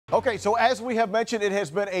Okay, so as we have mentioned, it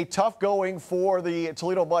has been a tough going for the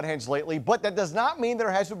Toledo Mud Hens lately, but that does not mean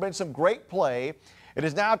there hasn't been some great play. It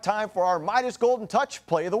is now time for our Midas Golden Touch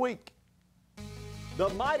Play of the Week. The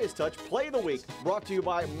Midas Touch Play of the Week, brought to you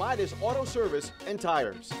by Midas Auto Service and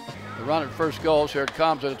Tires. The run at first goes. Here it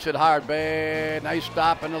comes, and it's hit hard. Bad. Nice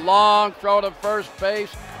stop and a long throw to first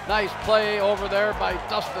base. Nice play over there by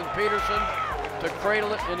Dustin Peterson to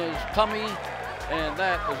cradle it in his tummy. And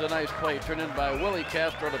that is a nice play turned in by Willie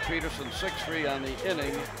Castro to Peterson, 6-3 on the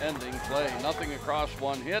inning-ending play. Nothing across,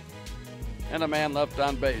 one hit, and a man left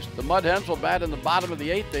on base. The Mud Hens will bat in the bottom of the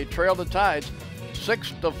 8th. They trail the Tides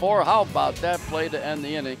 6-4. How about that play to end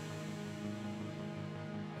the inning?